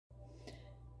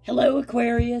Hello,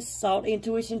 Aquarius. Salt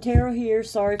Intuition Tarot here.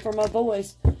 Sorry for my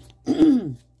voice.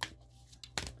 Don't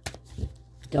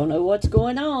know what's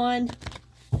going on.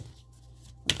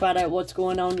 Find out what's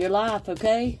going on in your life,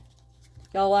 okay?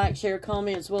 Y'all like, share,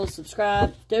 comment, as well as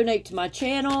subscribe. Donate to my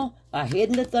channel by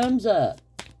hitting the thumbs up.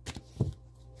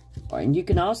 And you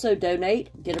can also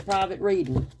donate, get a private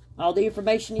reading. All the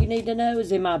information you need to know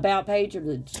is in my About page or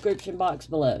the description box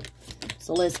below.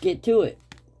 So let's get to it.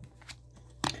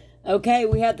 Okay,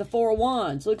 we have the Four of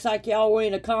Wands. Looks like y'all were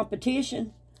in a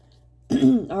competition.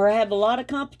 Or have a lot of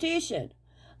competition.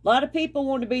 A lot of people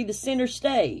want to be the center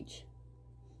stage.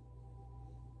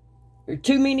 There are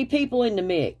too many people in the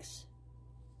mix.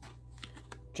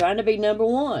 Trying to be number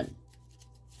one.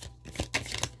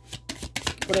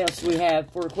 What else do we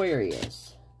have for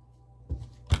Aquarius?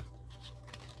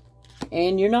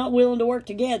 And you're not willing to work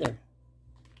together.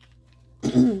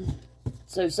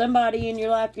 So somebody in your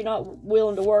life you're not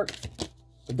willing to work,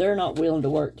 but they're not willing to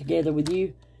work together with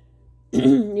you.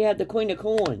 You have the Queen of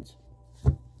Coins.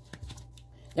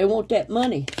 They want that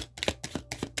money.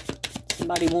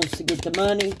 Somebody wants to get the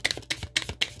money.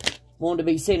 Want to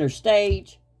be center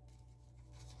stage.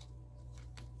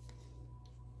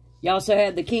 You also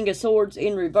have the King of Swords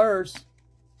in reverse.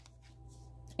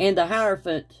 And the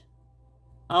Hierophant.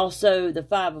 Also the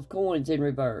Five of Coins in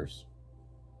reverse.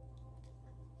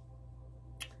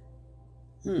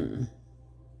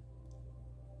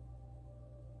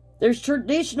 There's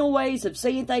traditional ways of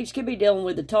seeing things. Could be dealing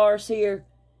with the Taurus here.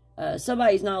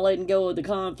 Somebody's not letting go of the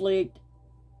conflict.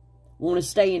 Want to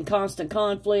stay in constant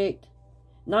conflict.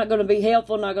 Not going to be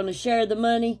helpful. Not going to share the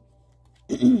money.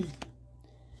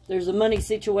 There's a money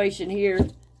situation here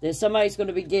that somebody's going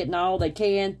to be getting all they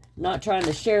can. Not trying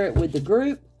to share it with the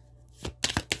group.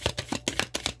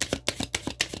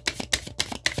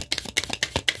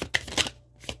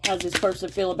 How does this person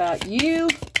feel about you?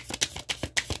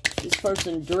 This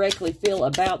person directly feel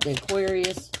about the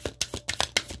Aquarius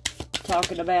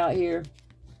talking about here.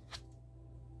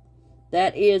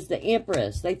 That is the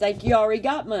Empress. They think you already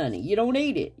got money. You don't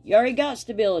need it. You already got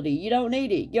stability. You don't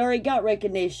need it. You already got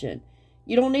recognition.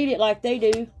 You don't need it like they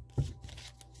do.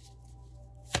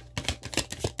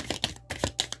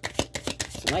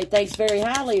 Somebody thinks very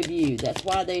highly of you. That's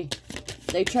why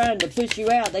they're trying to push you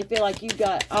out. They feel like you've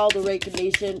got all the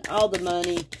recognition, all the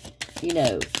money, you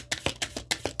know.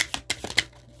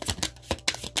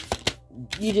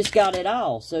 You just got it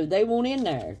all. So they want in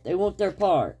there. They want their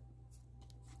part.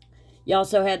 You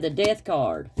also had the Death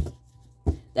card.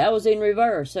 That was in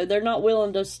reverse. So they're not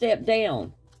willing to step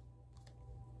down.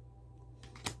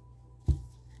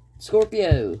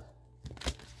 Scorpio.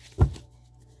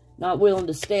 Not willing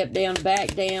to step down,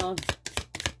 back down.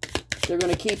 They're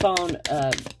going to keep on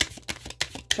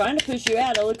trying to push you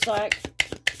out, it looks like.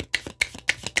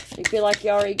 They feel like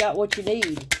you already got what you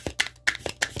need.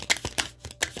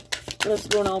 What's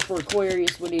going on for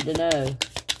Aquarius? We need to know.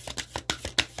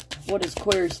 What does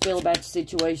Aquarius feel about the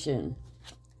situation?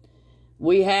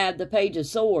 We have the Page of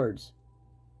Swords.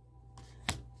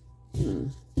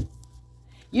 You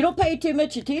don't pay too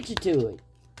much attention to it.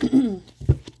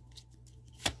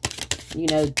 You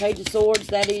know, the Page of Swords,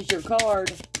 that is your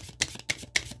card.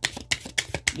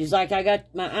 Just like I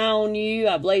got my eye on you,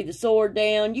 I've laid the sword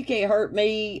down. You can't hurt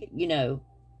me, you know.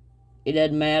 It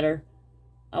doesn't matter.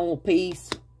 I want peace.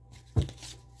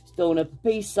 Just throwing up a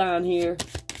peace sign here.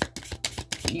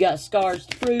 You got scars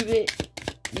to prove it.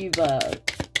 You've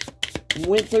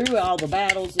went through all the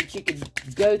battles that you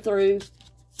could go through.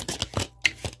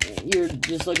 You're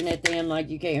just looking at them like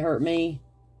you can't hurt me.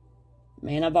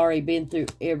 Man, I've already been through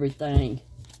everything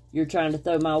you're trying to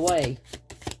throw my way.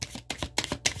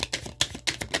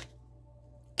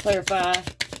 Clarify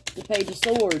the Page of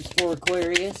Swords for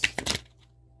Aquarius.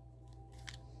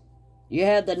 You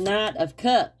have the Knight of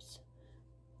Cups.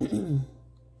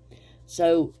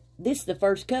 So, this is the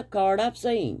first cup card I've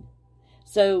seen.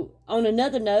 So, on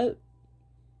another note,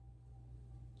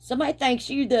 somebody thinks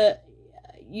you'd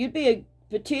be a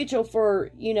potential for,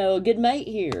 you know, a good mate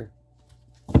here.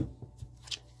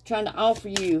 Trying to offer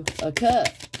you a cup.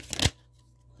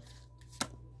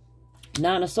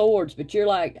 Nine of Swords, but you're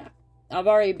like, I've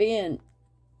already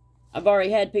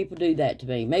had people do that to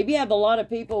me. Maybe you have a lot of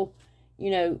people,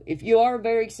 you know, if you are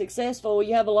very successful,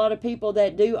 you have a lot of people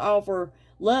that do offer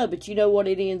love, but you know what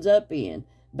it ends up in.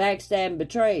 Backstab and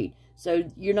betrayed.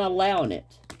 So you're not allowing it.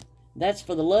 That's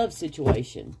for the love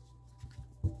situation.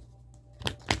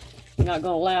 You're not going to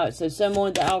allow it. So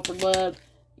someone that offered love,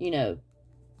 you know,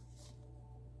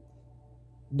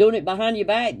 doing it behind your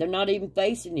back, they're not even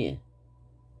facing you.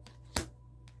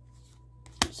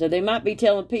 So they might be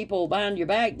telling people behind your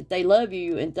back that they love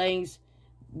you and things,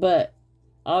 but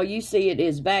All you see it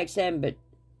is backstabbing, but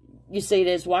you see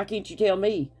this. Why can't you tell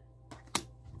me?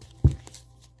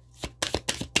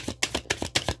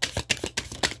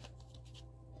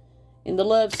 In the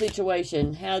love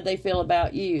situation, how do they feel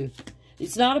about you?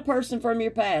 It's not a person from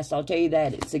your past, I'll tell you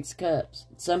that. It's 6 Cups.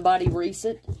 It's somebody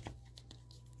recent.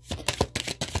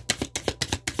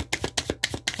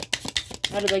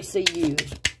 How do they see you?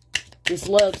 This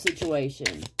love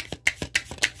situation.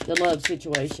 The love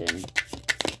situation.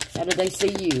 How do they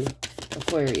see you,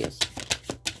 Aquarius?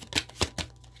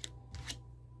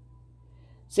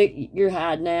 See, you're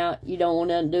hiding out. You don't want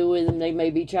nothing to do with them. They may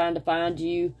be trying to find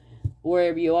you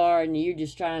wherever you are, and you're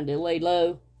just trying to lay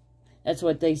low. That's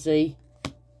what they see.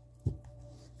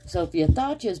 So if you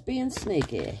thought you was being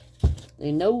sneaky,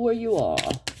 they know where you are.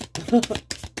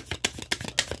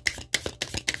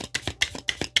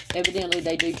 Evidently,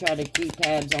 they do try to keep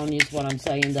tabs on you, is what I'm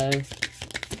saying, though.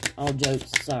 All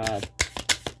jokes aside.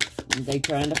 They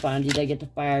trying to find you. They get the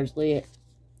fires lit,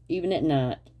 even at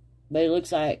night. But it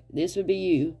looks like this would be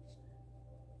you,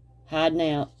 hiding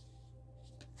out.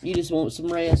 You just want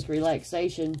some rest,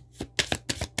 relaxation.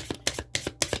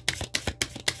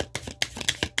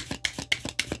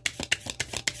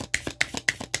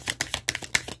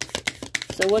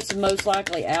 So what's the most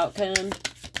likely outcome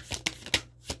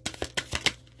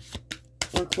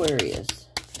for Aquarius?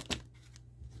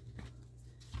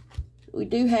 We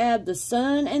do have the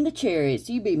Sun and the Chariot.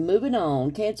 So you be moving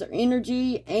on. Cancer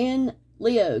energy and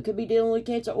Leo. Could be dealing with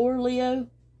Cancer or Leo.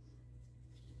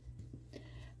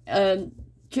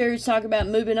 Chariot's talking about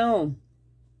moving on.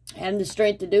 Having the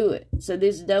strength to do it. So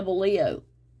this is double Leo.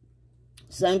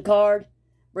 Sun card.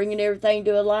 Bringing everything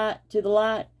to the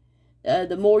light.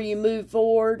 The more you move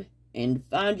forward and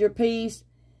find your peace,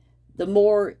 the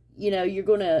more, you're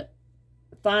going to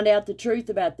find out the truth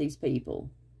about these people.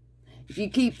 If you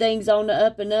keep things on the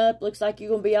up and up, looks like you're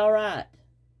going to be all right.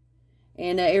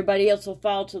 And everybody else will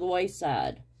fall to the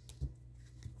wayside.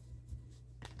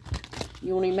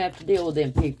 You won't even have to deal with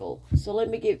them people. So let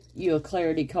me give you a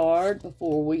clarity card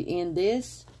before we end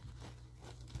this.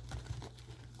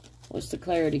 What's the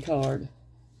clarity card?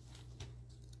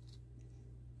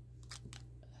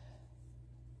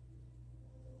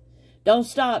 Don't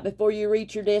stop before you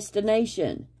reach your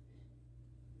destination.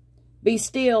 Be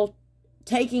still.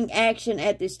 Taking action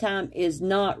at this time is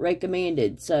not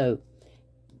recommended. So,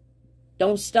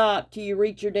 don't stop till you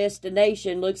reach your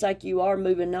destination. Looks like you are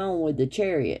moving on with the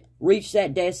Chariot. Reach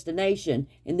that destination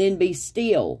and then be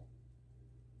still.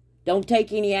 Don't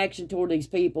take any action toward these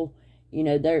people.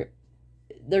 They're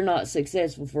not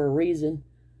successful for a reason.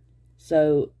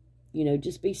 So,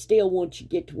 just be still once you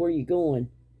get to where you're going.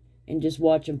 And just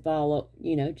watch them follow,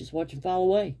 just watch them fall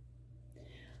away.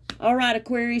 All right,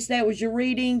 Aquarius, that was your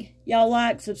reading. Y'all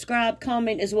like, subscribe,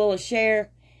 comment, as well as share.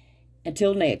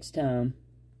 Until next time.